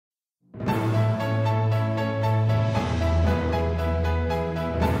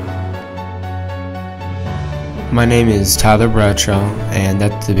My name is Tyler Bradshaw, and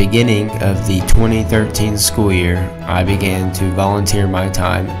at the beginning of the 2013 school year, I began to volunteer my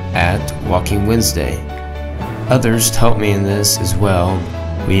time at Walking Wednesday. Others helped me in this as well.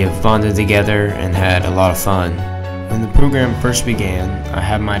 We have bonded together and had a lot of fun. When the program first began, I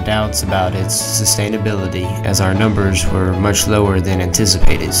had my doubts about its sustainability as our numbers were much lower than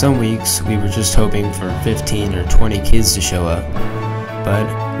anticipated. Some weeks we were just hoping for 15 or 20 kids to show up,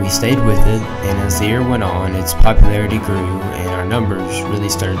 but we stayed with it, and as the year went on, its popularity grew and our numbers really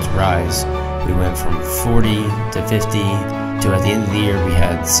started to rise. We went from 40 to 50 to at the end of the year we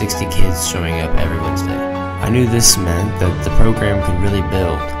had 60 kids showing up every Wednesday. I knew this meant that the program could really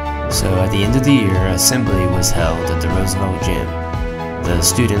build. So at the end of the year, assembly was held at the Roosevelt Gym, the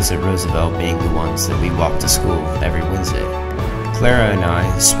students at Roosevelt being the ones that we walked to school every Wednesday. Clara and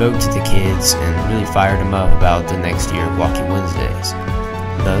I spoke to the kids and really fired them up about the next year of Walking Wednesdays.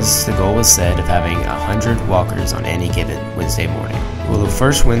 Thus, the goal was set of having 100 walkers on any given Wednesday morning. Well, the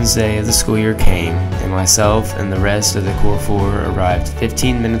first Wednesday of the school year came, and myself and the rest of the Core 4 arrived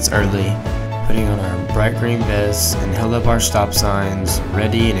 15 minutes early, putting on our bright green vests and held up our stop signs,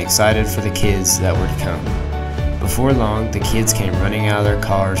 ready and excited for the kids that were to come. Before long, the kids came running out of their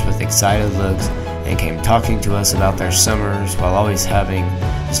cars with excited looks and came talking to us about their summers while always having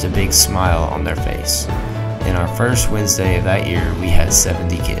just a big smile on their face. In our first Wednesday of that year, we had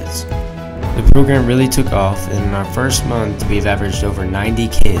 70 kids. The program really took off, and in our first month, we've averaged over 90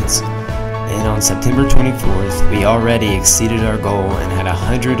 kids. And on September 24th, we already exceeded our goal and had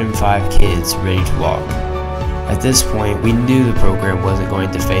 105 kids ready to walk. At this point, we knew the program wasn't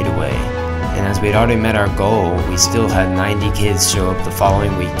going to fade away, and as we had already met our goal, we still had 90 kids show up the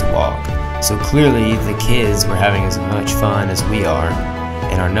following week to walk. So clearly, the kids were having as much fun as we are,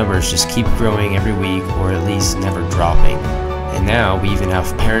 and our numbers just keep growing every week, or at least never dropping. And now we even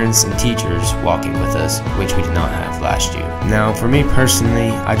have parents and teachers walking with us, which we did not have last year. Now for me personally,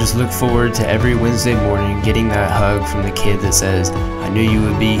 I just look forward to every Wednesday morning getting that hug from the kid that says, "I knew you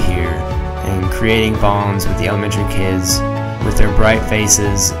would be here," and creating bonds with the elementary kids with their bright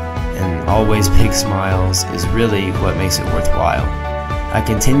faces and always big smiles is really what makes it worthwhile. I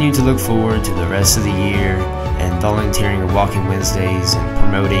continue to look forward to the rest of the year and volunteering at Walking Wednesdays and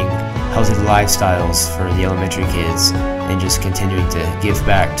promoting healthy lifestyles for the elementary kids and just continuing to give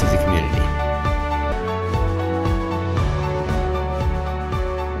back to the community.